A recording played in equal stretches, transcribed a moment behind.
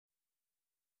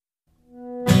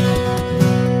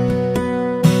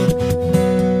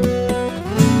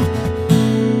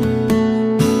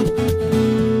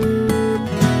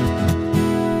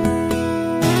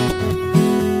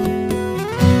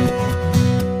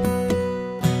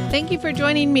Thank you for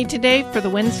joining me today for the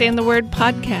Wednesday in the Word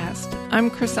podcast.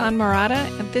 I'm Krisan Murata,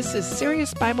 and this is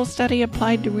Serious Bible Study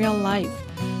Applied to Real Life.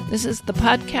 This is the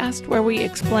podcast where we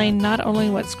explain not only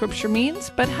what Scripture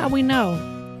means, but how we know.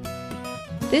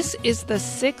 This is the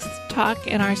sixth talk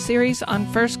in our series on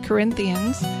 1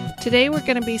 Corinthians. Today we're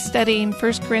going to be studying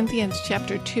 1 Corinthians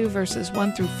chapter 2, verses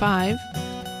 1 through 5.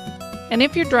 And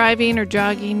if you're driving or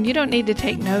jogging, you don't need to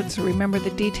take notes or remember the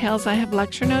details. I have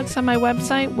lecture notes on my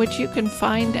website, which you can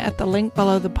find at the link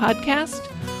below the podcast,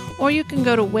 or you can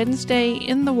go to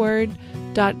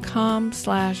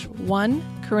wednesdayintheword.com/1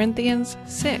 Corinthians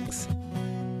 6.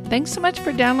 Thanks so much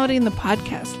for downloading the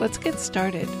podcast. Let's get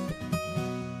started.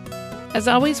 As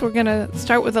always, we're going to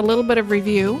start with a little bit of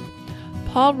review.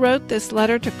 Paul wrote this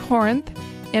letter to Corinth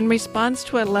in response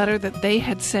to a letter that they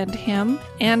had sent him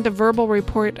and a verbal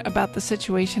report about the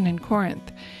situation in Corinth.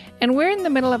 And we're in the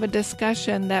middle of a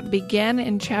discussion that began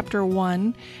in chapter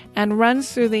 1 and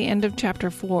runs through the end of chapter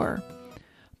 4.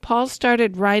 Paul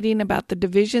started writing about the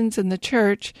divisions in the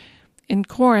church in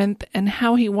Corinth and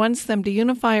how he wants them to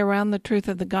unify around the truth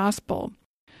of the gospel.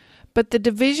 But the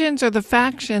divisions or the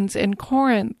factions in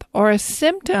Corinth are a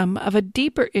symptom of a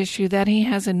deeper issue that he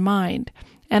has in mind.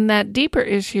 And that deeper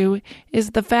issue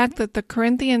is the fact that the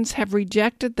Corinthians have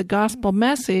rejected the gospel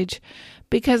message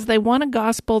because they want a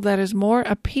gospel that is more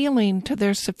appealing to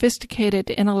their sophisticated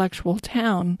intellectual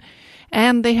town.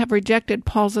 And they have rejected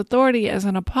Paul's authority as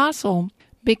an apostle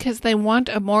because they want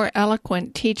a more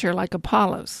eloquent teacher like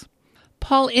Apollos.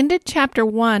 Paul ended chapter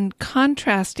 1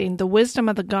 contrasting the wisdom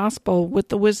of the gospel with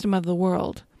the wisdom of the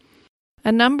world.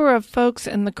 A number of folks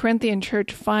in the Corinthian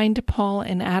church find Paul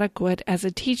inadequate as a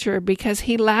teacher because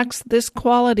he lacks this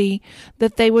quality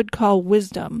that they would call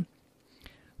wisdom.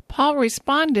 Paul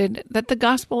responded that the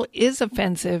gospel is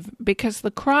offensive because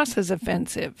the cross is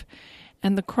offensive,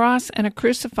 and the cross and a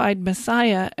crucified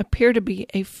Messiah appear to be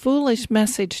a foolish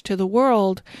message to the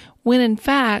world, when in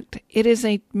fact it is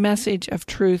a message of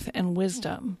truth and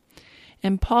wisdom.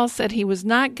 And Paul said he was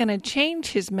not going to change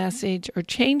his message or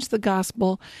change the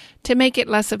gospel to make it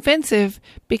less offensive,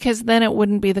 because then it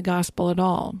wouldn't be the gospel at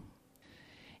all.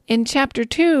 In chapter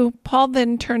 2, Paul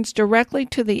then turns directly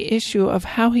to the issue of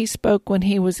how he spoke when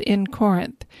he was in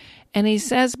Corinth. And he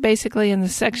says basically in the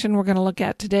section we're going to look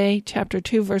at today, chapter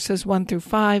 2, verses 1 through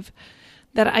 5,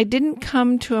 that I didn't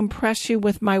come to impress you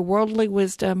with my worldly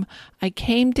wisdom. I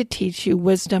came to teach you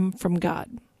wisdom from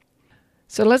God.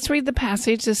 So let's read the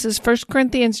passage. This is 1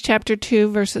 Corinthians chapter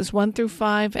 2, verses 1 through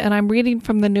 5, and I'm reading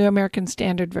from the New American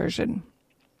Standard Version.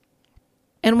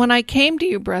 And when I came to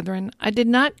you, brethren, I did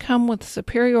not come with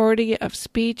superiority of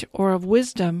speech or of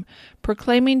wisdom,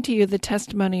 proclaiming to you the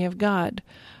testimony of God.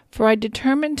 For I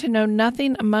determined to know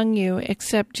nothing among you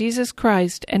except Jesus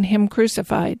Christ and Him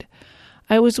crucified.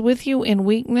 I was with you in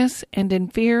weakness and in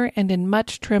fear and in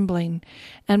much trembling,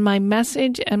 and my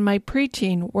message and my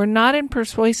preaching were not in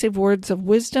persuasive words of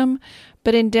wisdom,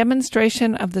 but in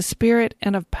demonstration of the Spirit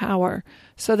and of power,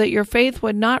 so that your faith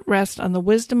would not rest on the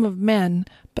wisdom of men,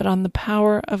 but on the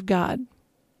power of God.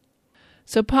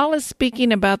 So Paul is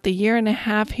speaking about the year and a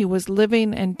half he was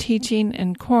living and teaching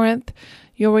in Corinth.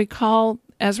 You'll recall,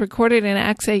 as recorded in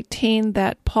Acts 18,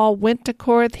 that Paul went to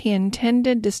Corinth. He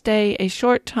intended to stay a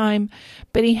short time,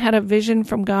 but he had a vision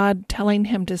from God telling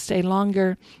him to stay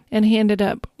longer, and he ended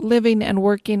up living and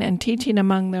working and teaching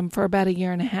among them for about a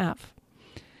year and a half.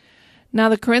 Now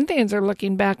the Corinthians are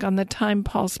looking back on the time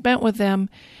Paul spent with them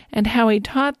and how he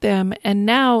taught them, and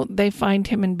now they find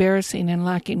him embarrassing and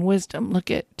lacking wisdom. Look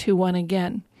at 2:1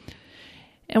 again.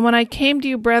 And when I came to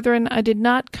you, brethren, I did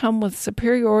not come with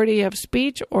superiority of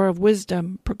speech or of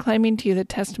wisdom, proclaiming to you the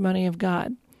testimony of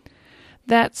God.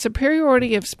 That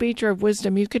superiority of speech or of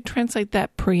wisdom, you could translate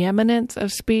that preeminence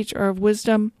of speech or of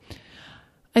wisdom.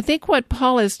 I think what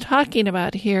Paul is talking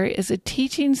about here is a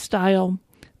teaching style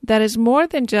that is more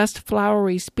than just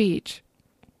flowery speech.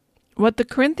 What the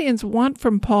Corinthians want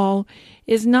from Paul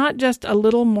is not just a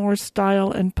little more style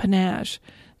and panache.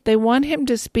 They want him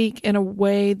to speak in a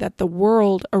way that the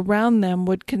world around them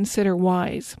would consider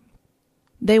wise.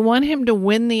 They want him to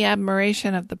win the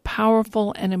admiration of the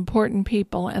powerful and important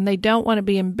people, and they don't want to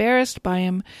be embarrassed by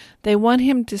him. They want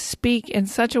him to speak in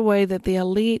such a way that the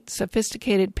elite,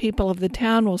 sophisticated people of the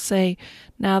town will say,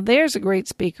 now there's a great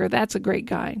speaker, that's a great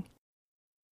guy.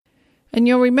 And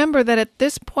you'll remember that at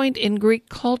this point in Greek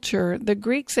culture, the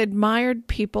Greeks admired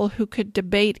people who could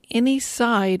debate any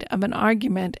side of an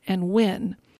argument and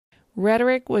win.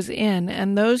 Rhetoric was in,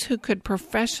 and those who could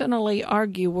professionally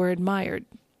argue were admired.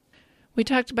 We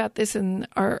talked about this in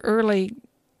our early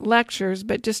lectures,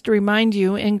 but just to remind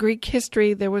you, in Greek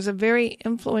history, there was a very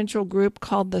influential group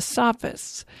called the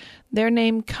Sophists. Their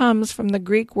name comes from the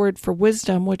Greek word for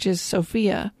wisdom, which is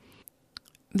Sophia.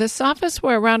 The Sophists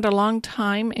were around a long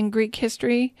time in Greek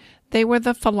history. They were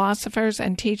the philosophers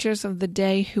and teachers of the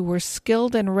day who were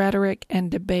skilled in rhetoric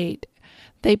and debate.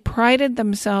 They prided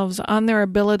themselves on their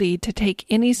ability to take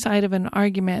any side of an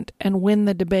argument and win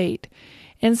the debate.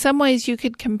 In some ways, you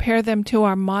could compare them to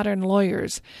our modern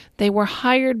lawyers. They were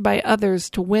hired by others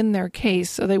to win their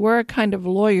case, so they were a kind of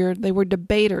lawyer. They were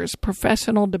debaters,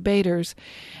 professional debaters,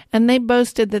 and they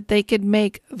boasted that they could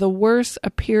make the worse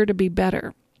appear to be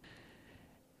better.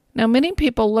 Now, many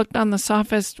people looked on the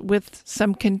Sophists with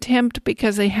some contempt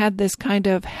because they had this kind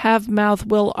of have-mouth,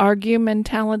 will-argue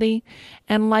mentality,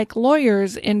 and like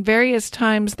lawyers, in various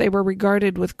times they were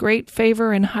regarded with great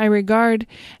favor and high regard,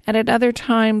 and at other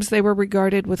times they were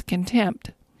regarded with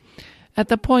contempt. At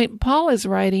the point Paul is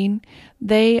writing,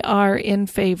 they are in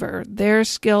favor. Their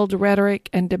skilled rhetoric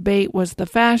and debate was the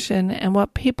fashion, and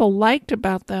what people liked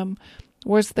about them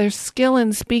was their skill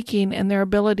in speaking and their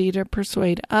ability to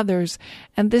persuade others.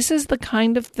 And this is the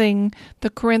kind of thing the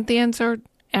Corinthians are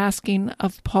asking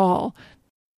of Paul.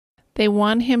 They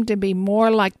want him to be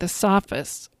more like the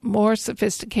Sophists, more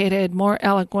sophisticated, more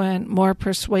eloquent, more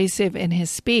persuasive in his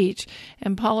speech.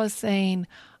 And Paul is saying,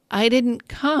 I didn't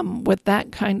come with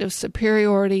that kind of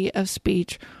superiority of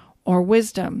speech or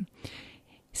wisdom.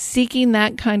 Seeking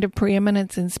that kind of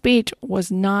preeminence in speech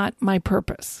was not my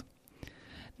purpose.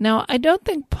 Now, I don't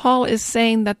think Paul is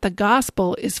saying that the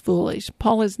gospel is foolish.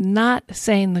 Paul is not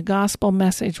saying the gospel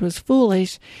message was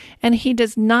foolish, and he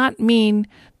does not mean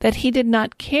that he did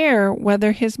not care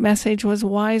whether his message was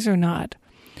wise or not.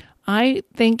 I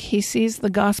think he sees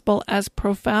the gospel as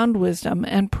profound wisdom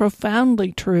and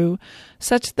profoundly true,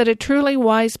 such that a truly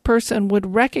wise person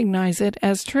would recognize it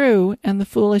as true and the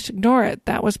foolish ignore it.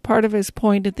 That was part of his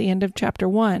point at the end of chapter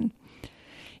 1.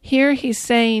 Here he's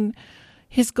saying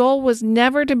his goal was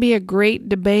never to be a great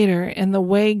debater in the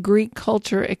way Greek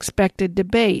culture expected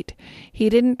debate. He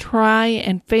didn't try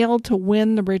and failed to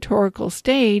win the rhetorical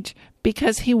stage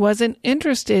because he wasn't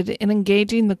interested in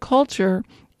engaging the culture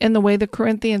in the way the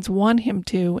Corinthians want him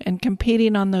to and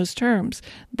competing on those terms.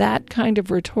 That kind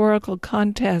of rhetorical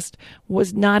contest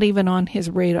was not even on his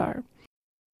radar.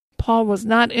 Paul was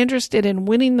not interested in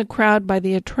winning the crowd by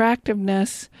the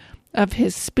attractiveness of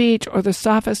his speech or the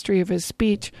sophistry of his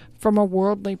speech from a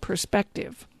worldly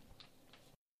perspective.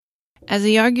 As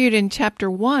he argued in chapter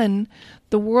 1,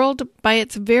 the world, by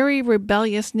its very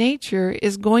rebellious nature,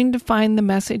 is going to find the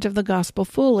message of the gospel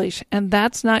foolish, and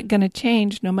that's not going to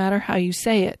change no matter how you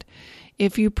say it.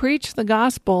 If you preach the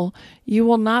gospel, you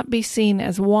will not be seen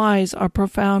as wise or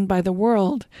profound by the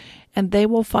world, and they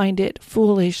will find it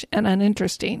foolish and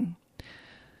uninteresting.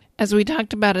 As we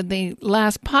talked about in the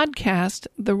last podcast,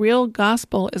 the real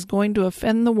gospel is going to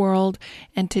offend the world,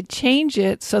 and to change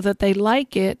it so that they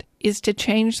like it is to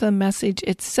change the message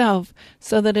itself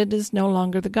so that it is no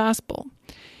longer the gospel.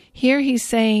 Here he's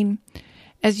saying,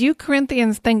 as you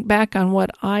Corinthians think back on what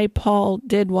I, Paul,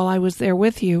 did while I was there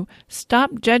with you,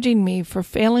 stop judging me for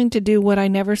failing to do what I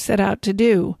never set out to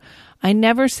do. I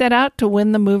never set out to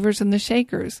win the movers and the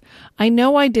shakers. I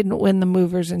know I didn't win the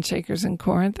movers and shakers in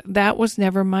Corinth. That was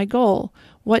never my goal.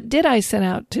 What did I set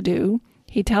out to do?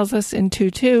 He tells us in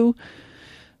 2:2,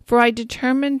 for I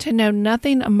determined to know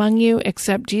nothing among you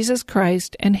except Jesus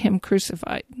Christ and Him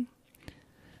crucified.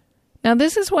 Now,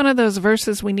 this is one of those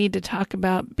verses we need to talk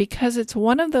about because it's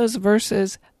one of those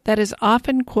verses that is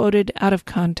often quoted out of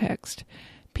context.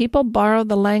 People borrow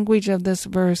the language of this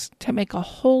verse to make a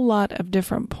whole lot of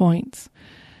different points.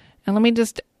 And let me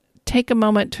just take a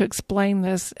moment to explain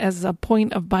this as a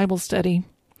point of Bible study.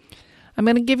 I'm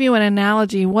going to give you an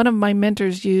analogy one of my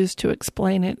mentors used to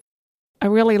explain it. I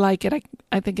really like it.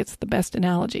 I think it's the best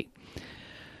analogy.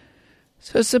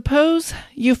 So suppose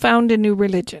you found a new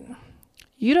religion.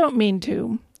 You don't mean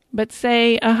to, but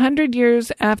say 100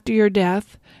 years after your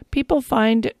death, people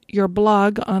find your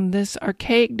blog on this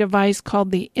archaic device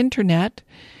called the internet,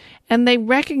 and they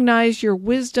recognize your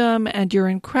wisdom and your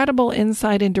incredible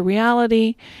insight into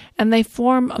reality, and they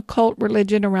form a cult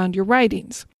religion around your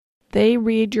writings. They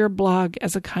read your blog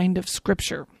as a kind of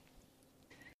scripture.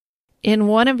 In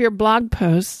one of your blog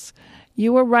posts,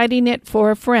 you were writing it for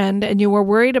a friend, and you were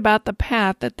worried about the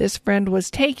path that this friend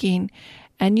was taking,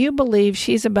 and you believe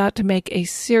she's about to make a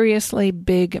seriously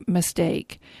big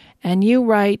mistake. And you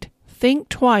write, think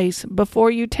twice before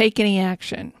you take any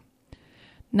action.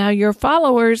 Now your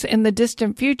followers in the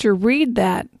distant future read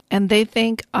that, and they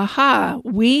think, aha,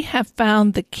 we have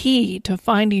found the key to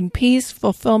finding peace,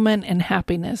 fulfillment, and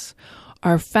happiness.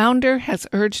 Our founder has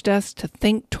urged us to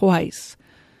think twice.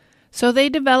 So they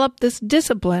develop this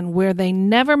discipline where they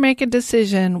never make a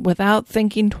decision without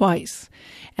thinking twice.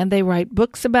 And they write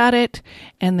books about it,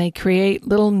 and they create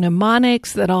little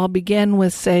mnemonics that all begin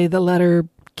with, say, the letter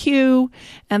Q,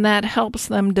 and that helps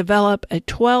them develop a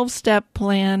 12-step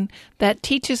plan that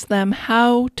teaches them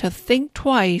how to think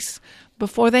twice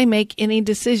before they make any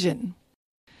decision.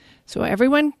 So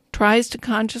everyone tries to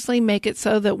consciously make it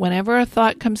so that whenever a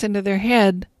thought comes into their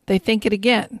head, they think it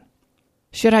again.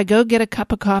 Should I go get a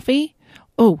cup of coffee?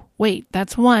 Oh, wait,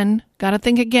 that's one. Gotta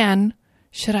think again.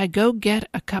 Should I go get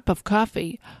a cup of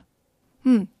coffee?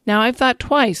 Now I've thought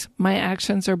twice. My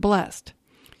actions are blessed.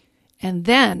 And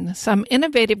then some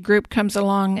innovative group comes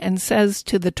along and says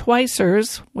to the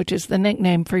twicers, which is the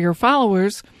nickname for your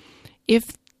followers,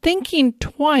 if thinking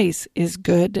twice is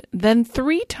good, then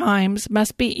 3 times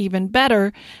must be even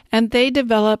better, and they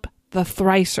develop the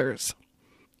thricers.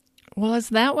 Well, is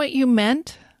that what you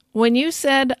meant? When you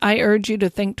said, I urge you to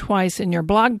think twice in your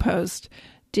blog post,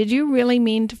 did you really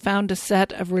mean to found a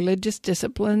set of religious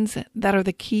disciplines that are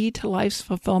the key to life's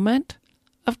fulfillment?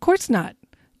 Of course not.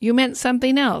 You meant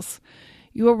something else.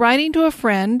 You were writing to a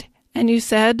friend, and you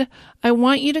said, I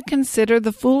want you to consider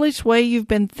the foolish way you've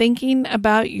been thinking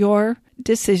about your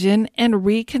decision and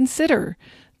reconsider.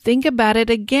 Think about it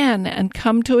again and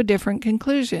come to a different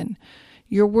conclusion.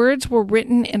 Your words were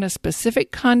written in a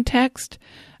specific context,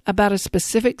 about a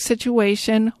specific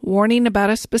situation, warning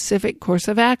about a specific course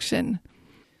of action.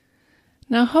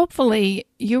 Now, hopefully,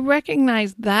 you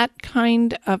recognize that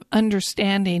kind of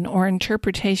understanding or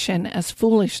interpretation as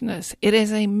foolishness. It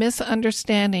is a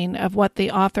misunderstanding of what the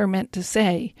author meant to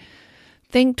say.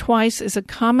 Think twice is a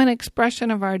common expression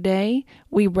of our day.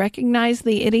 We recognize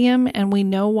the idiom and we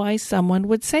know why someone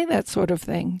would say that sort of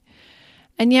thing.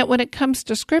 And yet, when it comes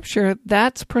to Scripture,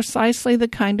 that's precisely the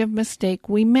kind of mistake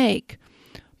we make.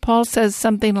 Paul says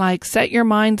something like, set your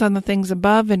minds on the things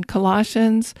above in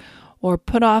Colossians, or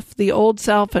put off the old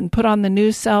self and put on the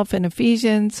new self in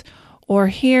Ephesians, or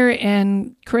here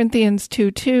in Corinthians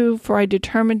 2:2, for I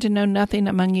determined to know nothing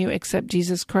among you except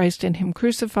Jesus Christ and Him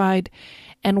crucified.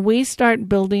 And we start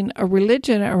building a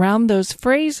religion around those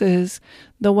phrases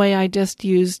the way I just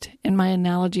used in my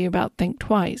analogy about think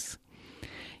twice.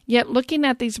 Yet looking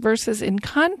at these verses in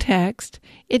context,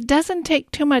 it doesn't take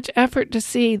too much effort to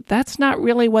see that's not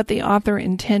really what the author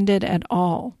intended at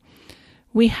all.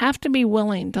 We have to be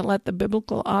willing to let the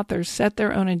biblical authors set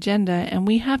their own agenda, and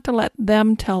we have to let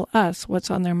them tell us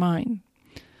what's on their mind.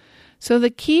 So the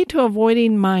key to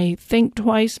avoiding my think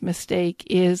twice mistake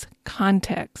is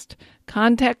context.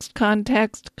 Context,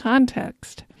 context,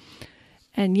 context.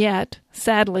 And yet,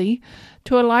 sadly,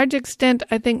 to a large extent,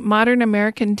 I think modern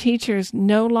American teachers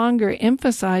no longer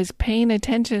emphasize paying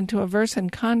attention to a verse in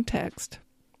context.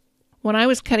 When I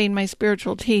was cutting my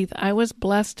spiritual teeth, I was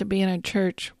blessed to be in a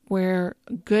church where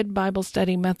good Bible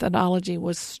study methodology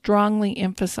was strongly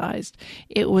emphasized.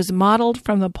 It was modeled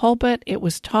from the pulpit, it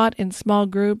was taught in small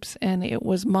groups, and it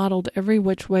was modeled every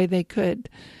which way they could.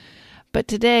 But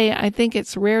today, I think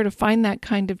it's rare to find that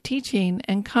kind of teaching,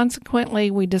 and consequently,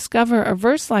 we discover a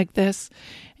verse like this,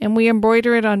 and we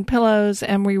embroider it on pillows,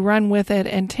 and we run with it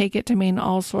and take it to mean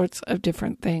all sorts of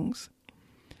different things.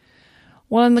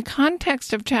 Well, in the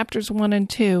context of chapters 1 and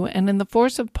 2, and in the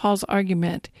force of Paul's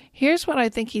argument, here's what I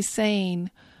think he's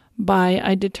saying by,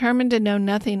 I determined to know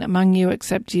nothing among you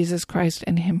except Jesus Christ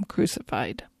and Him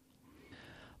crucified.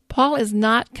 Paul is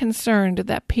not concerned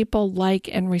that people like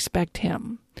and respect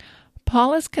him.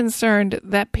 Paul is concerned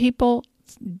that people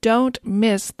don't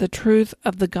miss the truth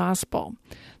of the gospel.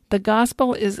 The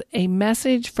gospel is a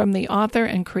message from the author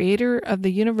and creator of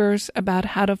the universe about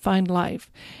how to find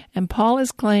life. And Paul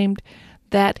has claimed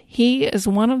that he is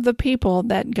one of the people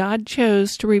that God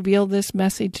chose to reveal this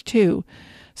message to.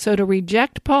 So to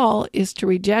reject Paul is to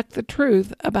reject the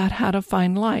truth about how to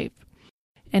find life.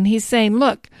 And he's saying,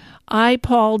 look, I,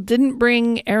 Paul, didn't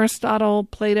bring Aristotle,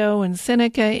 Plato, and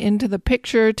Seneca into the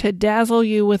picture to dazzle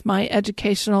you with my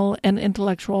educational and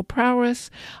intellectual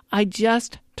prowess. I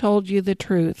just told you the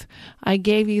truth. I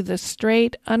gave you the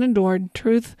straight, unadorned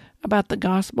truth about the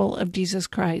gospel of Jesus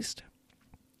Christ.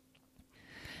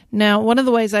 Now, one of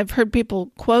the ways I've heard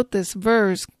people quote this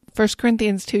verse, 1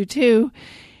 Corinthians 2:2,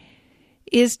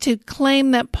 is to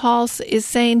claim that Paul is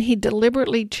saying he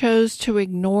deliberately chose to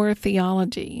ignore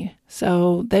theology.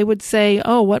 So they would say,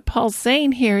 oh, what Paul's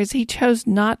saying here is he chose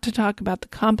not to talk about the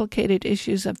complicated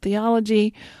issues of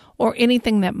theology or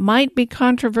anything that might be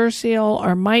controversial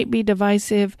or might be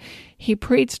divisive. He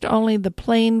preached only the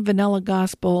plain vanilla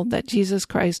gospel that Jesus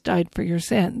Christ died for your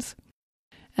sins.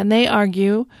 And they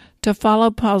argue, to follow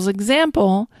Paul's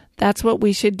example, that's what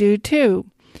we should do too.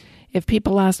 If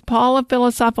people asked Paul a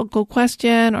philosophical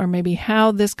question, or maybe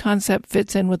how this concept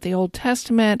fits in with the Old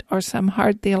Testament or some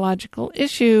hard theological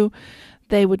issue,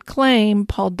 they would claim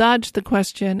Paul dodged the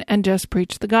question and just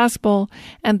preached the gospel,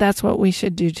 and that's what we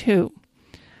should do too.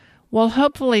 Well,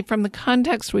 hopefully from the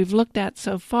context we've looked at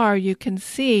so far, you can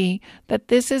see that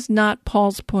this is not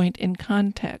Paul's point in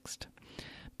context.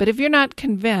 But if you're not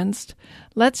convinced,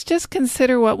 let's just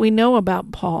consider what we know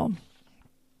about Paul.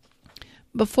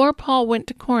 Before Paul went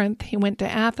to Corinth, he went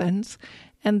to Athens,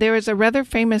 and there is a rather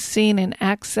famous scene in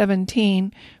Acts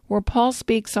 17 where Paul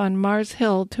speaks on Mars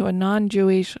Hill to a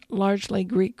non-Jewish, largely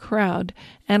Greek crowd,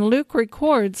 and Luke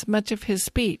records much of his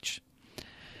speech.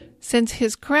 Since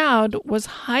his crowd was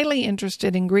highly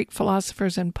interested in Greek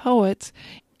philosophers and poets,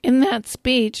 in that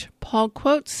speech, Paul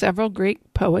quotes several Greek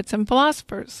poets and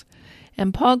philosophers,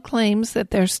 and Paul claims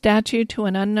that their statue to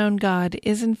an unknown God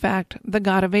is in fact the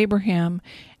God of Abraham,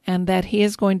 and that he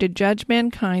is going to judge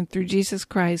mankind through Jesus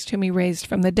Christ, whom he raised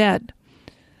from the dead.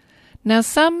 Now,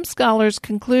 some scholars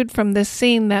conclude from this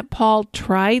scene that Paul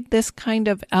tried this kind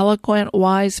of eloquent,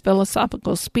 wise,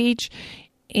 philosophical speech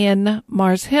in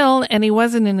Mars Hill, and he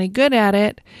wasn't any good at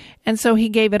it, and so he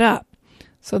gave it up.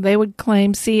 So they would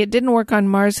claim, see, it didn't work on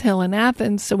Mars Hill in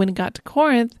Athens, so when he got to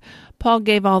Corinth, Paul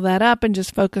gave all that up and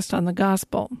just focused on the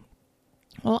gospel.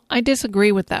 Well, I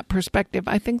disagree with that perspective.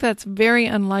 I think that's very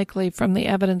unlikely from the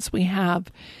evidence we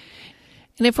have.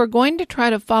 And if we're going to try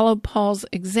to follow Paul's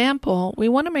example, we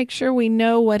want to make sure we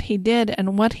know what he did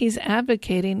and what he's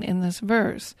advocating in this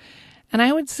verse. And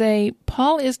I would say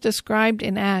Paul is described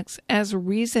in Acts as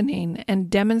reasoning and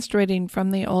demonstrating from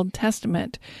the Old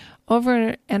Testament.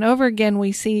 Over and over again,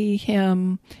 we see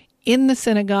him in the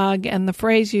synagogue, and the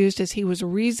phrase used is he was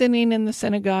reasoning in the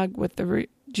synagogue with the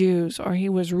Jews, or he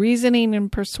was reasoning and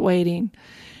persuading.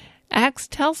 Acts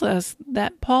tells us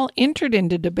that Paul entered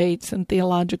into debates and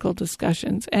theological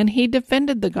discussions, and he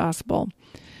defended the gospel.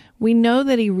 We know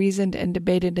that he reasoned and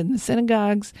debated in the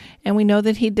synagogues, and we know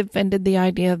that he defended the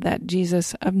idea that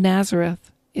Jesus of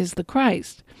Nazareth is the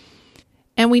Christ.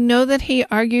 And we know that he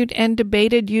argued and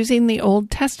debated using the Old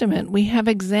Testament. We have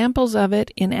examples of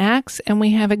it in Acts, and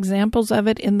we have examples of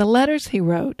it in the letters he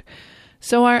wrote.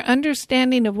 So our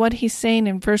understanding of what he's saying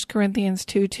in 1 Corinthians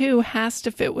 2:2 has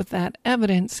to fit with that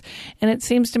evidence, and it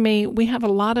seems to me we have a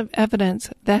lot of evidence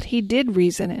that he did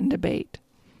reason and debate.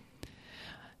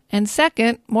 And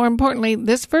second, more importantly,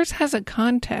 this verse has a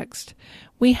context.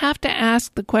 We have to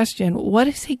ask the question, what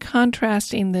is he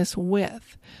contrasting this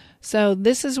with? So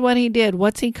this is what he did.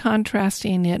 What's he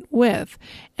contrasting it with?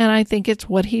 And I think it's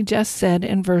what he just said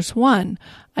in verse 1.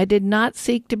 I did not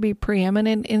seek to be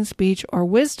preeminent in speech or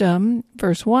wisdom,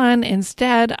 verse 1.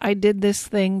 Instead, I did this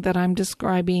thing that I'm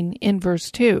describing in verse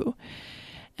 2.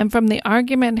 And from the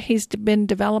argument he's been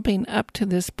developing up to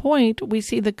this point, we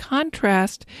see the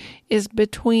contrast is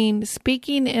between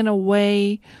speaking in a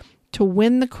way to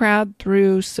win the crowd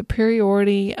through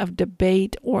superiority of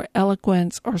debate or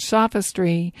eloquence or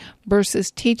sophistry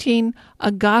versus teaching a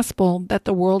gospel that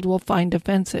the world will find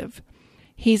offensive.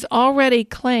 He's already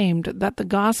claimed that the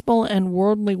gospel and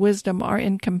worldly wisdom are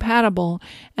incompatible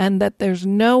and that there's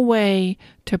no way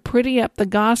to pretty up the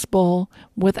gospel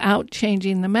without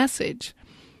changing the message.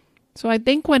 So I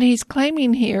think what he's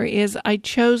claiming here is I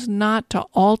chose not to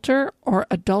alter or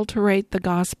adulterate the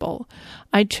gospel.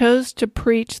 I chose to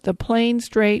preach the plain,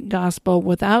 straight gospel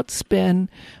without spin,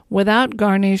 without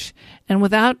garnish, and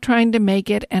without trying to make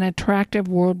it an attractive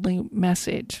worldly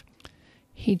message.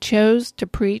 He chose to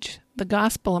preach the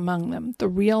gospel among them, the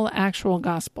real, actual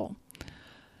gospel.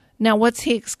 Now, what's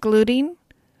he excluding?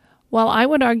 Well, I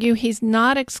would argue he's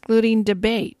not excluding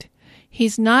debate.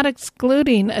 He's not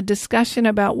excluding a discussion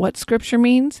about what Scripture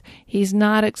means. He's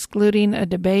not excluding a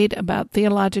debate about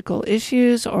theological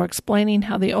issues or explaining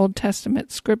how the Old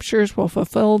Testament Scriptures were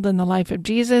fulfilled in the life of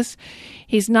Jesus.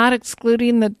 He's not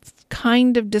excluding the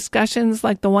kind of discussions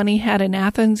like the one he had in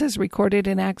Athens as recorded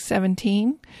in Acts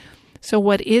 17. So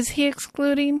what is he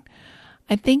excluding?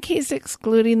 I think he's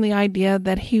excluding the idea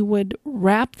that he would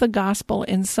wrap the gospel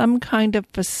in some kind of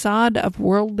facade of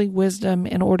worldly wisdom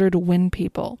in order to win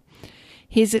people.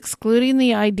 He's excluding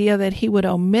the idea that he would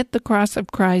omit the cross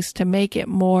of Christ to make it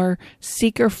more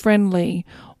seeker-friendly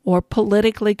or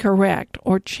politically correct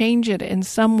or change it in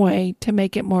some way to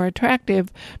make it more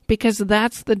attractive, because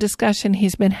that's the discussion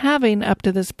he's been having up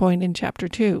to this point in chapter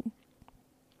 2.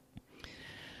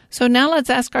 So now let's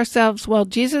ask ourselves, well,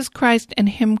 Jesus Christ and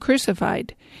Him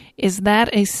crucified, is that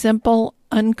a simple,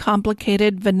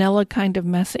 uncomplicated, vanilla kind of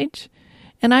message?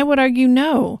 And I would argue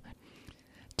no.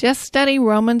 Just study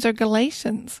Romans or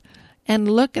Galatians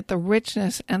and look at the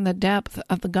richness and the depth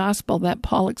of the gospel that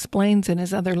Paul explains in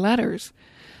his other letters.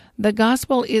 The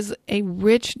gospel is a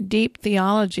rich, deep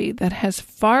theology that has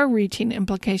far-reaching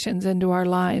implications into our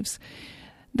lives.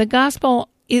 The gospel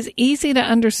is easy to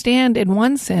understand in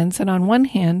one sense and on one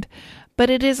hand, but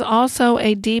it is also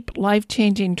a deep,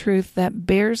 life-changing truth that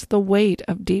bears the weight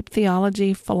of deep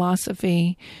theology,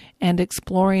 philosophy, and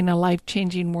exploring a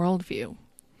life-changing worldview.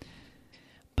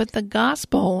 But the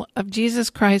gospel of Jesus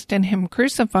Christ and Him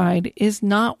crucified is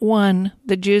not one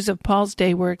the Jews of Paul's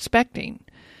day were expecting.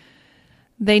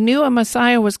 They knew a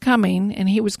Messiah was coming, and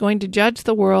He was going to judge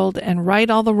the world and right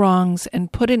all the wrongs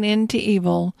and put an end to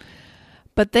evil,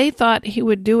 but they thought He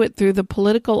would do it through the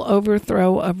political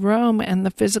overthrow of Rome and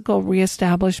the physical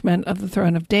reestablishment of the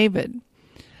throne of David.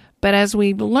 But as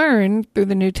we've learned through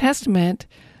the New Testament,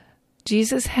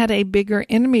 Jesus had a bigger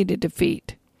enemy to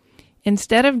defeat.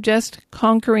 Instead of just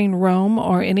conquering Rome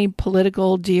or any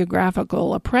political,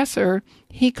 geographical oppressor,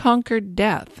 He conquered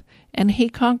death. And He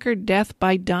conquered death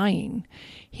by dying.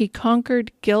 He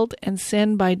conquered guilt and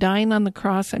sin by dying on the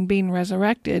cross and being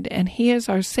resurrected. And He is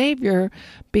our Savior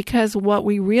because what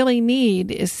we really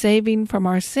need is saving from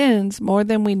our sins more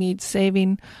than we need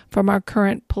saving from our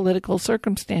current political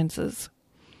circumstances.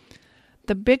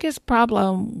 The biggest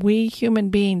problem we human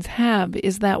beings have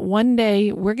is that one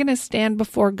day we're going to stand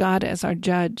before God as our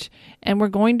judge, and we're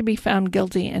going to be found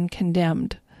guilty and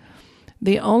condemned.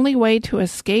 The only way to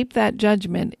escape that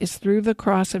judgment is through the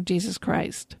cross of Jesus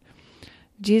Christ.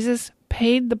 Jesus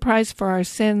paid the price for our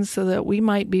sins so that we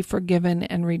might be forgiven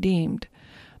and redeemed.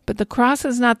 But the cross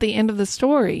is not the end of the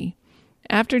story.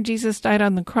 After Jesus died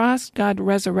on the cross, God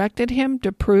resurrected Him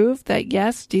to prove that,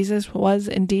 yes, Jesus was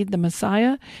indeed the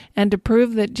Messiah, and to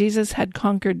prove that Jesus had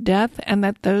conquered death and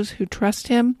that those who trust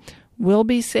Him will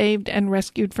be saved and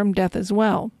rescued from death as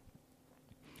well.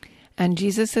 And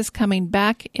Jesus is coming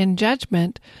back in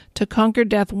judgment to conquer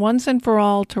death once and for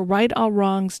all, to right all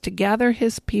wrongs, to gather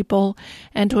His people,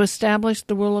 and to establish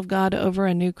the rule of God over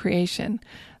a new creation.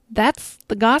 That's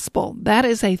the gospel. That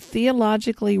is a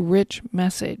theologically rich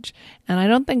message, and I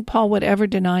don't think Paul would ever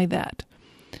deny that.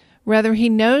 Rather, he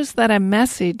knows that a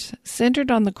message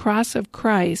centered on the cross of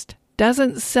Christ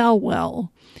doesn't sell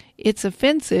well. It's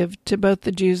offensive to both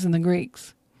the Jews and the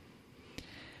Greeks.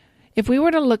 If we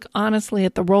were to look honestly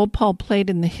at the role Paul played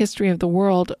in the history of the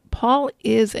world, Paul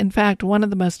is, in fact, one of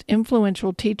the most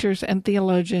influential teachers and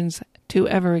theologians to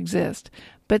ever exist.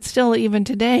 But still, even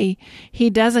today, he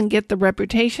doesn't get the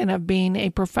reputation of being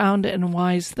a profound and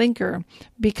wise thinker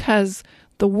because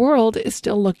the world is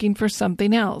still looking for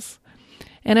something else.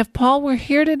 And if Paul were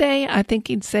here today, I think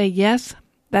he'd say, yes,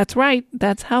 that's right.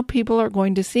 That's how people are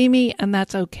going to see me, and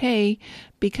that's okay,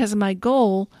 because my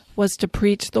goal was to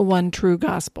preach the one true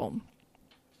gospel.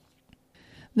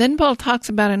 Then Paul talks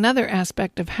about another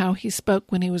aspect of how he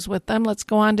spoke when he was with them. Let's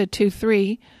go on to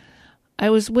 2:3. I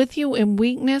was with you in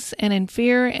weakness and in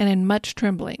fear and in much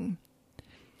trembling.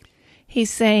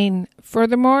 He's saying,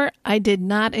 furthermore, I did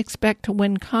not expect to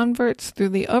win converts through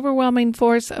the overwhelming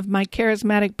force of my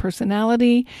charismatic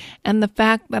personality and the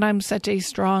fact that I'm such a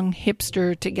strong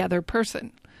hipster together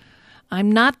person. I'm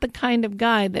not the kind of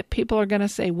guy that people are going to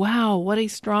say, wow, what a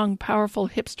strong, powerful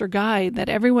hipster guy that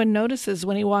everyone notices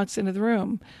when he walks into the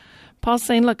room. Paul's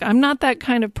saying, look, I'm not that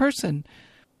kind of person.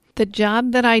 The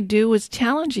job that I do is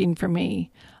challenging for me.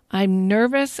 I'm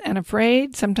nervous and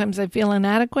afraid. Sometimes I feel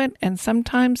inadequate, and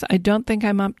sometimes I don't think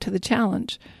I'm up to the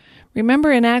challenge.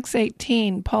 Remember in Acts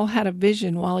 18, Paul had a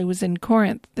vision while he was in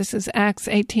Corinth. This is Acts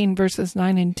 18, verses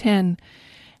 9 and 10.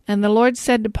 And the Lord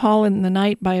said to Paul in the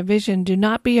night by a vision, do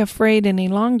not be afraid any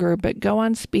longer, but go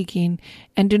on speaking,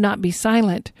 and do not be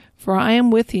silent, for I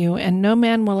am with you, and no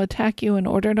man will attack you in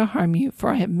order to harm you, for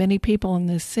I have many people in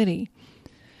this city.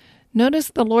 Notice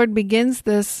the Lord begins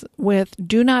this with,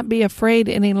 do not be afraid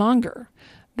any longer.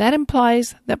 That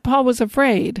implies that Paul was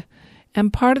afraid.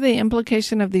 And part of the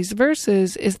implication of these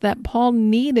verses is that Paul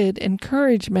needed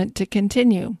encouragement to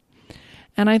continue.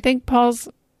 And I think Paul's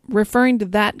referring to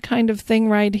that kind of thing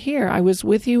right here. I was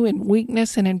with you in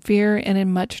weakness and in fear and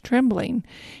in much trembling.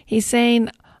 He's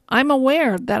saying, I'm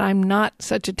aware that I'm not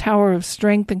such a tower of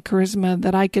strength and charisma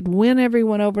that I could win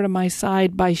everyone over to my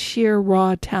side by sheer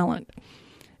raw talent.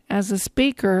 As a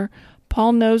speaker,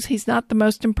 Paul knows he's not the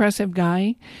most impressive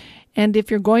guy, and if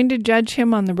you're going to judge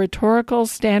him on the rhetorical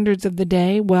standards of the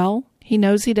day, well, he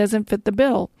knows he doesn't fit the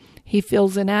bill. He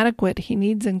feels inadequate, he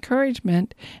needs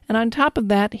encouragement, and on top of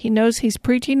that, he knows he's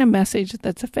preaching a message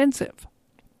that's offensive.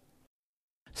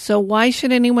 So why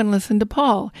should anyone listen to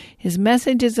Paul? His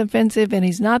message is offensive and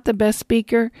he's not the best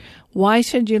speaker. Why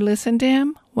should you listen to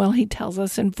him? Well, he tells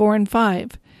us in 4 and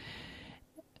 5.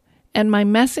 And my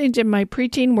message and my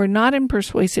preaching were not in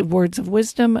persuasive words of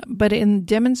wisdom, but in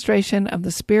demonstration of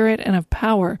the Spirit and of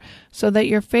power, so that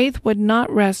your faith would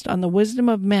not rest on the wisdom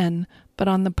of men, but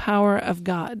on the power of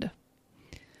God.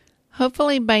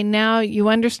 Hopefully by now you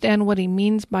understand what he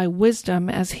means by wisdom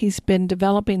as he's been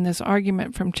developing this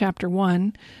argument from chapter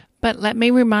 1. But let me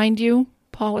remind you,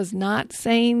 Paul is not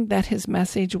saying that his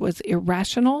message was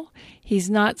irrational. He's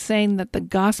not saying that the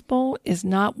gospel is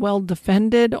not well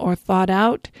defended or thought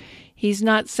out. He's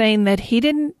not saying that he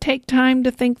didn't take time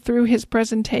to think through his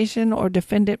presentation or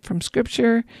defend it from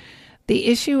Scripture. The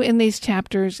issue in these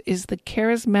chapters is the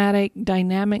charismatic,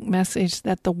 dynamic message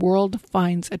that the world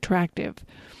finds attractive.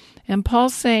 And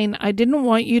Paul's saying, I didn't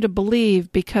want you to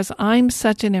believe because I'm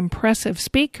such an impressive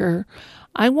speaker.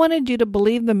 I wanted you to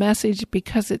believe the message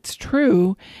because it's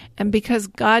true and because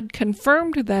God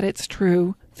confirmed that it's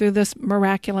true through this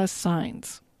miraculous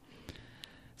signs.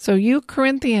 So you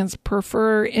Corinthians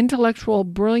prefer intellectual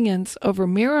brilliance over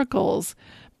miracles,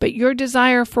 but your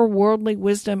desire for worldly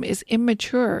wisdom is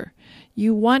immature.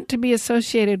 You want to be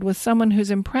associated with someone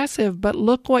who's impressive, but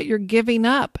look what you're giving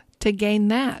up to gain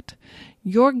that.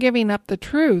 You're giving up the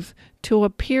truth to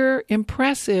appear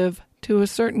impressive to a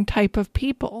certain type of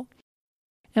people.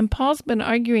 And Paul's been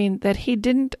arguing that he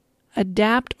didn't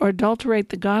adapt or adulterate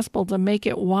the gospel to make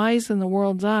it wise in the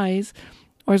world's eyes,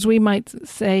 or as we might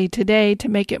say today, to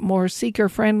make it more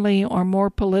seeker-friendly or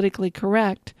more politically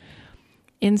correct.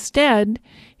 Instead,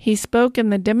 he spoke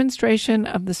in the demonstration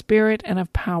of the Spirit and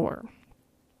of power.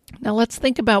 Now let's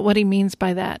think about what he means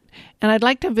by that. And I'd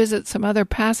like to visit some other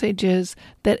passages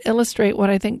that illustrate what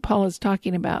I think Paul is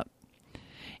talking about.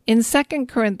 In 2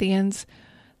 Corinthians,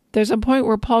 there's a point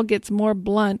where Paul gets more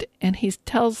blunt, and he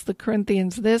tells the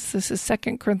Corinthians this. This is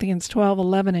 2 Corinthians 12,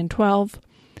 11 and 12.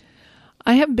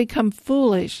 I have become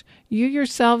foolish. You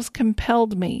yourselves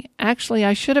compelled me. Actually,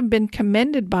 I should have been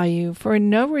commended by you, for in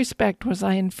no respect was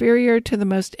I inferior to the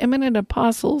most eminent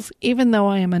apostles, even though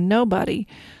I am a nobody.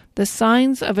 The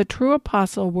signs of a true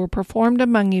apostle were performed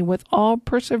among you with all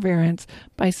perseverance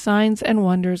by signs and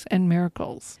wonders and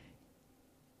miracles.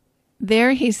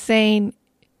 There he's saying,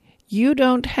 you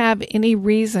don't have any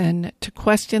reason to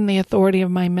question the authority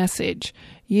of my message.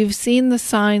 You've seen the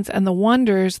signs and the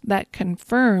wonders that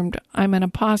confirmed I'm an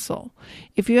apostle.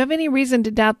 If you have any reason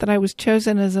to doubt that I was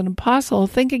chosen as an apostle,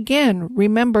 think again.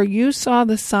 Remember, you saw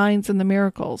the signs and the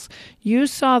miracles. You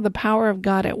saw the power of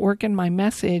God at work in my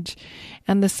message,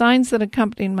 and the signs that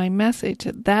accompanied my message.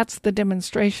 That's the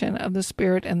demonstration of the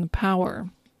Spirit and the power.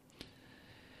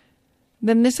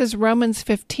 Then this is Romans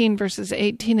 15, verses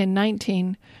 18 and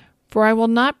 19. For I will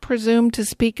not presume to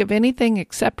speak of anything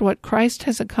except what Christ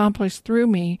has accomplished through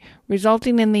me,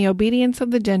 resulting in the obedience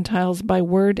of the Gentiles by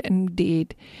word and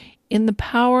deed, in the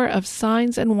power of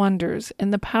signs and wonders,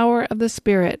 in the power of the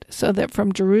Spirit, so that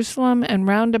from Jerusalem and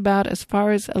round about as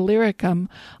far as Illyricum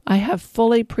I have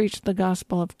fully preached the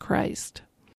gospel of Christ.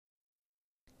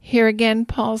 Here again,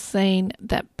 Paul's saying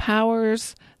that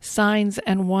powers, signs,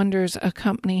 and wonders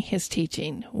accompany his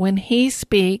teaching. When he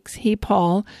speaks,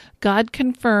 Paul, God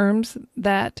confirms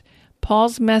that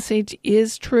Paul's message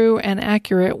is true and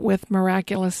accurate with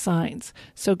miraculous signs.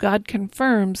 So God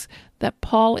confirms that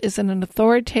Paul is an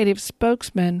authoritative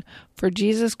spokesman for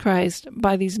Jesus Christ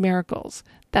by these miracles.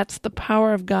 That's the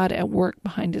power of God at work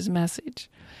behind his message.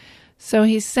 So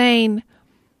he's saying,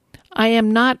 I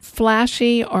am not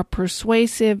flashy or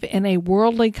persuasive in a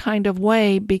worldly kind of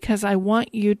way because I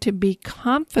want you to be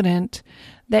confident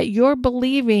that you're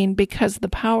believing because the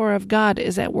power of God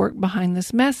is at work behind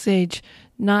this message,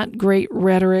 not great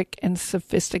rhetoric and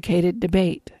sophisticated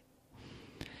debate.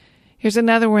 Here's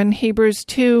another one, Hebrews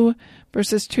 2,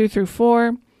 verses 2 through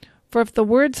 4. For if the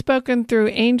word spoken through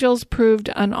angels proved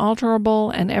unalterable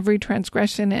and every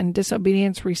transgression and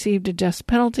disobedience received a just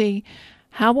penalty,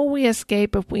 how will we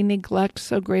escape if we neglect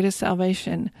so great a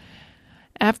salvation?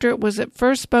 After it was at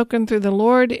first spoken through the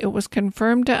Lord, it was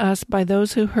confirmed to us by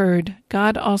those who heard,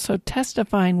 God also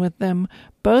testifying with them,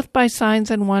 both by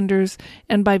signs and wonders,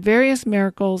 and by various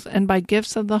miracles, and by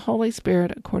gifts of the Holy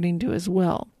Spirit according to his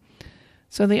will.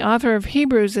 So the author of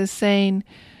Hebrews is saying,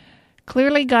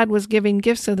 clearly God was giving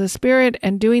gifts of the Spirit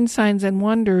and doing signs and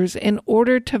wonders in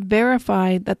order to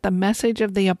verify that the message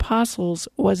of the apostles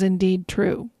was indeed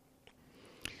true.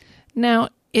 Now,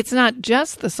 it's not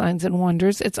just the signs and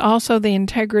wonders, it's also the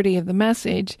integrity of the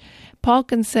message. Paul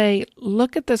can say,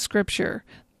 look at the Scripture.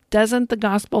 Doesn't the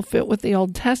gospel fit with the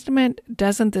Old Testament?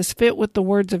 Doesn't this fit with the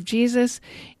words of Jesus?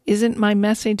 Isn't my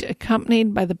message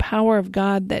accompanied by the power of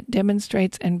God that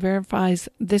demonstrates and verifies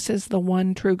this is the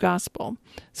one true gospel?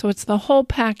 So it's the whole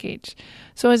package.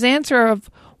 So his answer of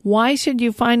Why should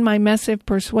you find my message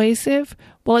persuasive?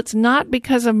 Well, it's not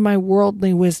because of my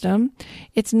worldly wisdom.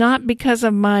 It's not because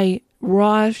of my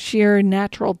raw, sheer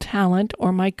natural talent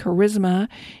or my charisma.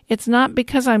 It's not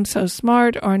because I'm so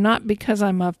smart or not because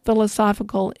I'm a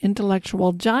philosophical,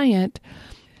 intellectual giant.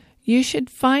 You should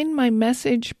find my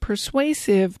message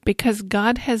persuasive because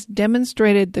God has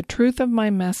demonstrated the truth of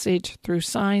my message through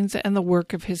signs and the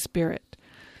work of His Spirit.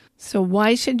 So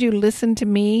why should you listen to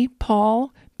me,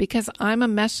 Paul? Because I'm a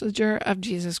messenger of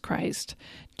Jesus Christ.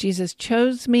 Jesus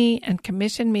chose me and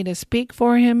commissioned me to speak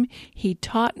for Him. He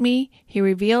taught me. He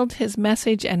revealed His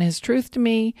message and His truth to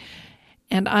me.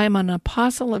 And I'm an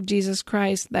apostle of Jesus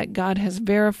Christ that God has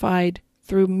verified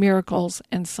through miracles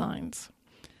and signs.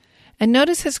 And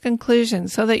notice his conclusion,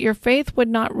 so that your faith would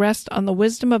not rest on the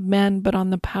wisdom of men, but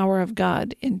on the power of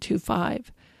God, in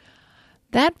 2:5.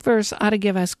 That verse ought to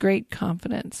give us great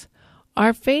confidence.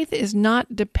 Our faith is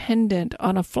not dependent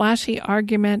on a flashy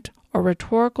argument or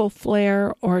rhetorical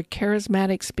flair or a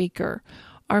charismatic speaker.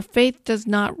 Our faith does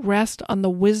not rest on the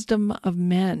wisdom of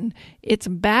men. It's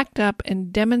backed up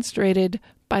and demonstrated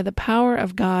by the power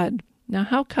of God. Now,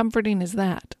 how comforting is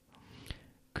that?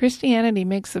 Christianity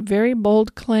makes a very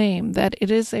bold claim that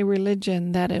it is a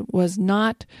religion that it was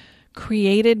not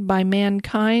created by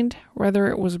mankind, rather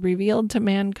it was revealed to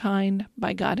mankind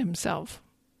by God Himself.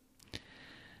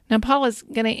 Now, Paul is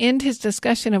going to end his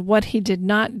discussion of what he did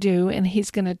not do, and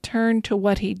he's going to turn to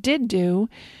what he did do,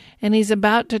 and he's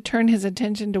about to turn his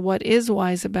attention to what is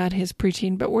wise about his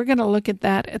preaching, but we're going to look at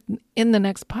that in the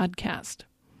next podcast.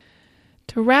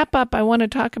 To wrap up, I want to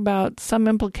talk about some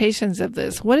implications of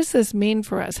this. What does this mean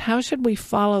for us? How should we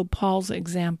follow Paul's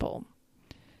example?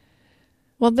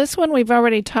 Well, this one we've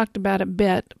already talked about a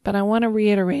bit, but I want to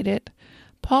reiterate it.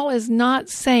 Paul is not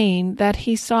saying that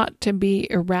he sought to be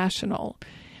irrational,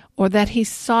 or that he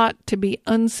sought to be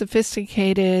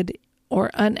unsophisticated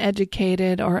or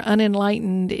uneducated or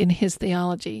unenlightened in his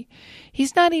theology.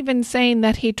 He's not even saying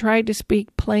that he tried to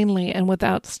speak plainly and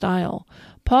without style.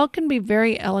 Paul can be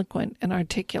very eloquent and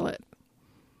articulate.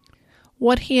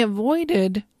 What he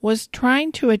avoided was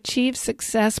trying to achieve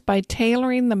success by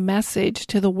tailoring the message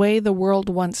to the way the world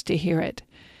wants to hear it.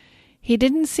 He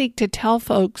didn't seek to tell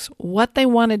folks what they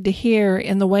wanted to hear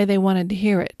in the way they wanted to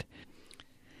hear it.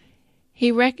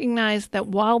 He recognized that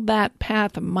while that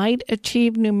path might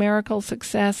achieve numerical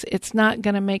success, it's not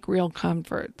going to make real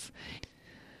converts.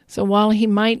 So while he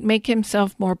might make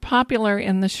himself more popular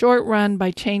in the short run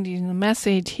by changing the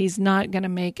message, he's not going to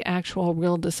make actual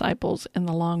real disciples in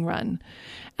the long run.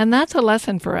 And that's a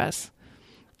lesson for us.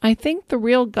 I think the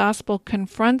real gospel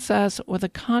confronts us with a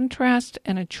contrast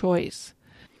and a choice.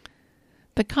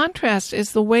 The contrast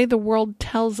is the way the world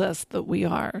tells us that we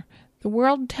are. The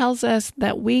world tells us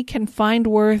that we can find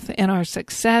worth in our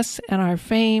success and our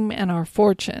fame and our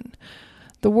fortune.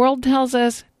 The world tells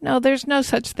us, no, there's no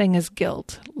such thing as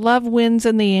guilt. Love wins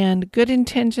in the end. Good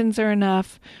intentions are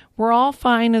enough. We're all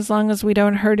fine as long as we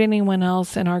don't hurt anyone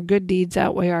else and our good deeds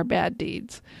outweigh our bad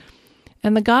deeds.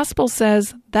 And the gospel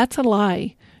says that's a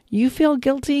lie. You feel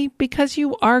guilty because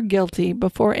you are guilty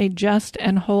before a just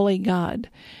and holy God.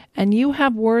 And you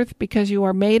have worth because you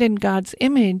are made in God's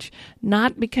image,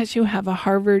 not because you have a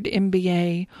Harvard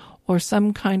MBA or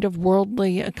some kind of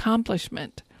worldly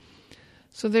accomplishment.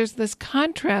 So there's this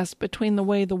contrast between the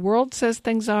way the world says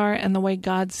things are and the way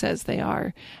God says they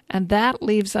are. And that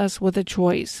leaves us with a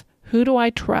choice. Who do I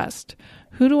trust?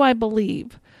 Who do I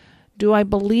believe? Do I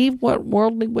believe what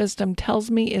worldly wisdom tells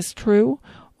me is true?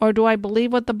 Or do I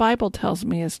believe what the Bible tells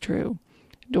me is true?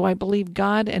 Do I believe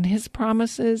God and His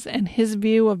promises and His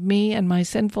view of me and my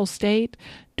sinful state?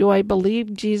 Do I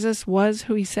believe Jesus was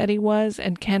who He said He was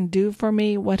and can do for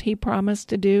me what He promised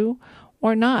to do,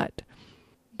 or not?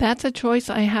 That's a choice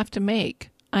I have to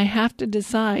make. I have to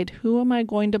decide, who am I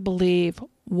going to believe?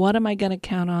 What am I going to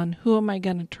count on? Who am I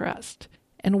going to trust?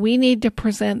 And we need to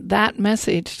present that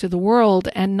message to the world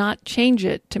and not change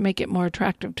it to make it more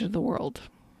attractive to the world.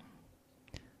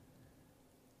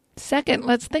 Second,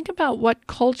 let's think about what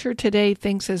culture today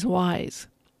thinks is wise.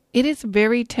 It is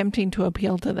very tempting to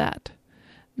appeal to that.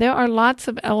 There are lots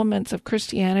of elements of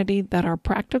Christianity that are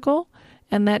practical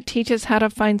and that teach us how to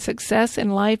find success in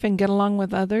life and get along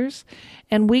with others.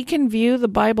 And we can view the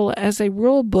Bible as a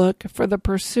rule book for the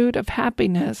pursuit of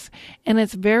happiness. And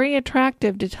it's very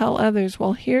attractive to tell others,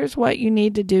 well, here's what you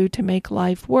need to do to make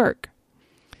life work.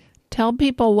 Tell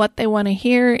people what they want to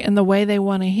hear in the way they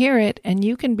want to hear it, and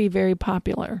you can be very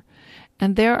popular.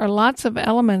 And there are lots of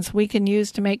elements we can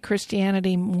use to make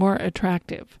Christianity more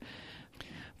attractive.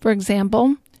 For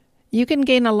example, you can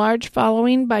gain a large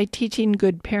following by teaching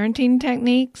good parenting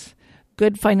techniques,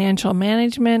 good financial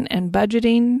management and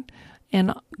budgeting,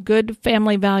 and good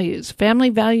family values. Family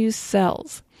values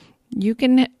sells. You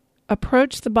can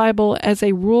approach the Bible as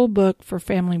a rule book for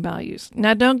family values.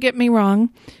 Now, don't get me wrong.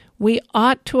 We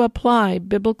ought to apply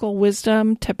biblical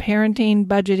wisdom to parenting,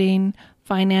 budgeting,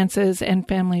 finances, and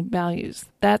family values.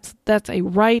 That's a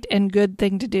right and good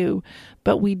thing to do,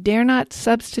 but we dare not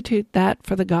substitute that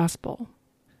for the gospel.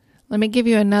 Let me give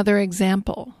you another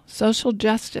example. Social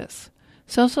justice.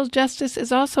 Social justice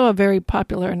is also a very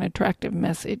popular and attractive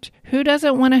message. Who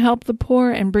doesn't want to help the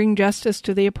poor and bring justice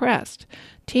to the oppressed?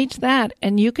 Teach that,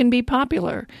 and you can be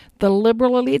popular. The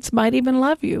liberal elites might even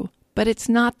love you, but it's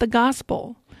not the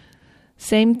gospel.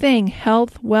 Same thing,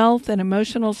 health, wealth, and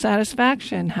emotional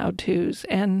satisfaction how-tos,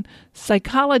 and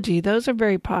psychology, those are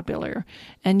very popular.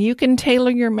 And you can tailor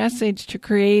your message to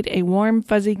create a warm,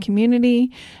 fuzzy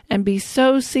community and be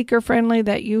so seeker-friendly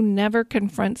that you never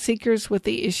confront seekers with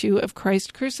the issue of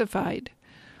Christ crucified.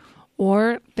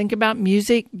 Or think about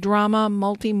music, drama,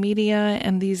 multimedia,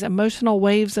 and these emotional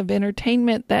waves of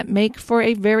entertainment that make for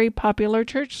a very popular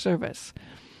church service.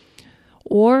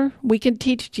 Or we can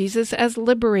teach Jesus as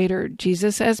liberator,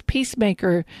 Jesus as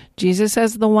peacemaker, Jesus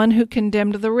as the one who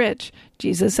condemned the rich,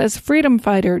 Jesus as freedom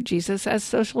fighter, Jesus as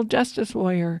social justice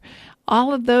warrior.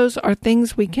 All of those are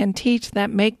things we can teach that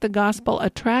make the gospel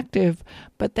attractive,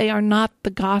 but they are not the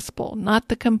gospel, not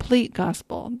the complete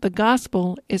gospel. The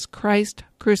gospel is Christ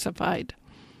crucified.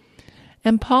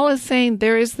 And Paul is saying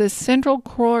there is this central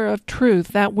core of truth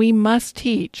that we must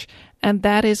teach, and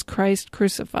that is Christ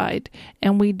crucified.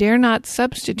 And we dare not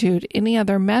substitute any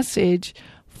other message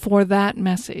for that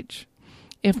message.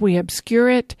 If we obscure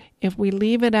it, if we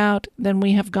leave it out, then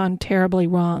we have gone terribly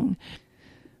wrong.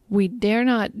 We dare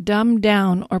not dumb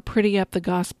down or pretty up the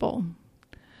gospel.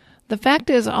 The fact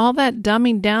is, all that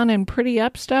dumbing down and pretty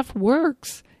up stuff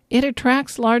works. It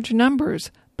attracts large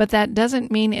numbers, but that doesn't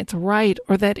mean it's right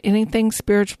or that anything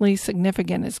spiritually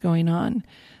significant is going on.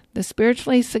 The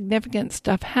spiritually significant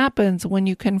stuff happens when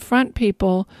you confront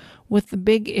people with the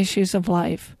big issues of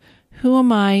life. Who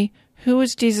am I? Who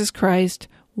is Jesus Christ?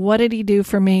 What did he do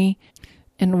for me?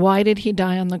 And why did he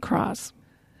die on the cross?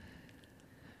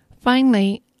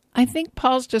 Finally, I think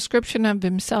Paul's description of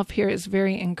himself here is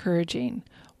very encouraging.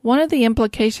 One of the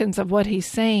implications of what he's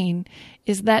saying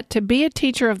is that to be a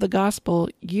teacher of the gospel,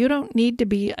 you don't need to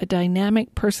be a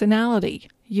dynamic personality.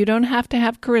 You don't have to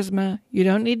have charisma. You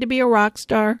don't need to be a rock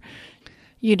star.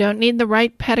 You don't need the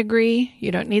right pedigree.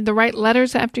 You don't need the right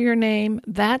letters after your name.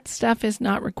 That stuff is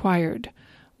not required.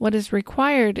 What is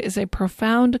required is a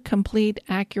profound, complete,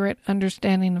 accurate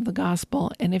understanding of the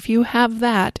gospel. And if you have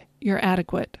that, you're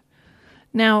adequate.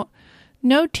 Now,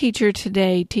 no teacher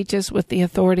today teaches with the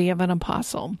authority of an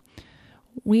apostle.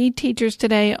 We teachers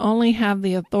today only have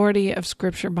the authority of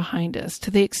Scripture behind us.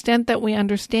 To the extent that we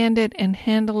understand it and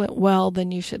handle it well,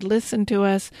 then you should listen to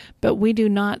us, but we do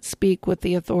not speak with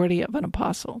the authority of an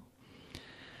apostle.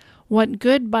 What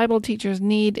good Bible teachers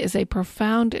need is a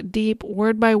profound, deep,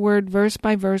 word-by-word,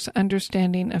 verse-by-verse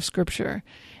understanding of Scripture.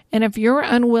 And if you're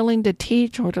unwilling to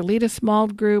teach or to lead a small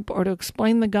group or to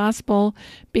explain the gospel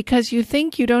because you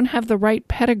think you don't have the right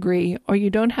pedigree or you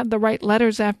don't have the right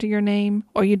letters after your name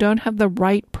or you don't have the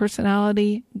right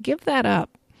personality, give that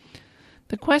up.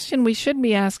 The question we should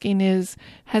be asking is,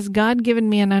 has God given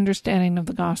me an understanding of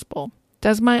the gospel?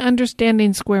 Does my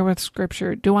understanding square with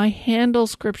Scripture? Do I handle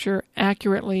Scripture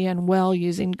accurately and well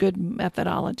using good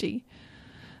methodology?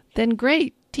 Then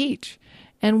great, teach.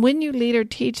 And when you lead or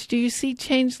teach, do you see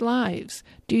changed lives?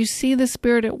 Do you see the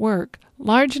Spirit at work?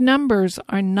 Large numbers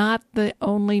are not the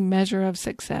only measure of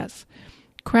success.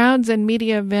 Crowds and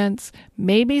media events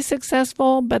may be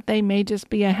successful, but they may just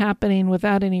be a happening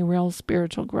without any real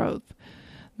spiritual growth.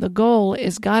 The goal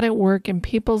is God at work in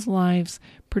people's lives,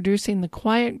 producing the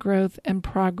quiet growth and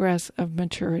progress of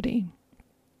maturity.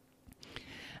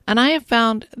 And I have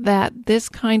found that this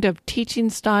kind of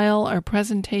teaching style or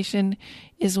presentation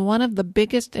is one of the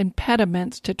biggest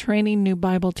impediments to training new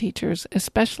Bible teachers,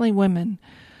 especially women.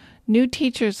 New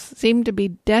teachers seem to be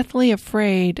deathly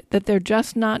afraid that they're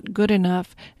just not good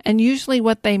enough, and usually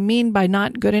what they mean by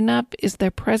not good enough is their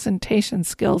presentation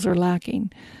skills are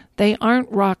lacking. They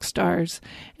aren't rock stars,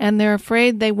 and they're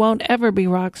afraid they won't ever be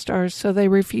rock stars, so they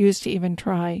refuse to even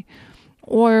try.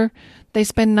 Or they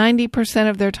spend 90%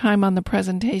 of their time on the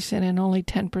presentation and only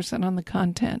 10% on the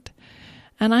content.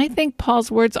 And I think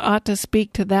Paul's words ought to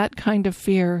speak to that kind of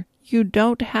fear. You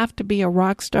don't have to be a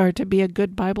rock star to be a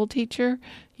good Bible teacher.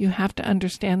 You have to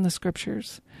understand the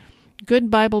Scriptures.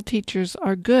 Good Bible teachers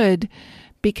are good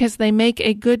because they make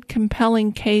a good,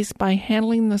 compelling case by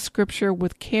handling the Scripture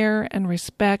with care and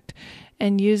respect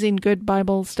and using good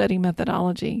Bible study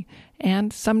methodology.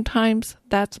 And sometimes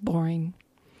that's boring.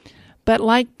 But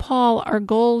like Paul, our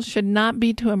goal should not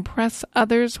be to impress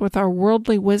others with our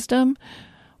worldly wisdom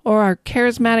or our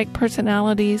charismatic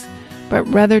personalities, but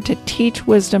rather to teach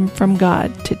wisdom from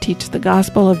God, to teach the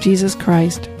gospel of Jesus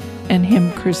Christ and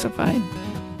Him crucified.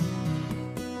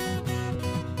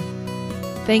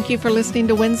 Thank you for listening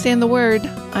to Wednesday in the Word.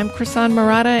 I'm Krisan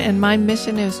Murata, and my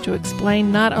mission is to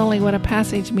explain not only what a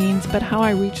passage means, but how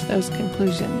I reach those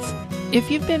conclusions. If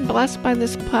you've been blessed by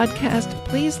this podcast,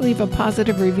 please leave a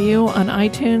positive review on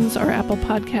iTunes or Apple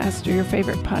Podcasts or your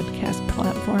favorite podcast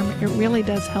platform. It really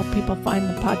does help people find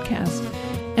the podcast.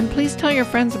 And please tell your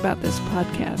friends about this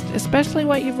podcast, especially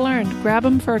what you've learned. Grab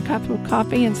them for a cup of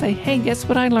coffee and say, hey, guess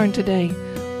what I learned today?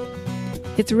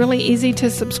 It's really easy to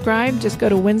subscribe. Just go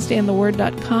to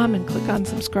WednesdayInTheWord.com and click on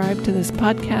subscribe to this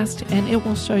podcast, and it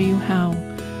will show you how.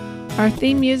 Our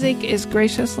theme music is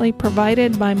graciously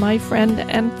provided by my friend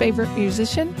and favorite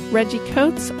musician, Reggie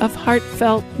Coates of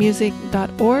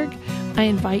heartfeltmusic.org. I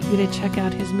invite you to check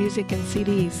out his music and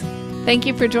CDs. Thank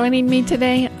you for joining me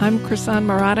today. I'm Krisan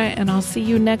Murata, and I'll see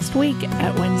you next week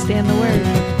at Wednesday in the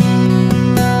Word.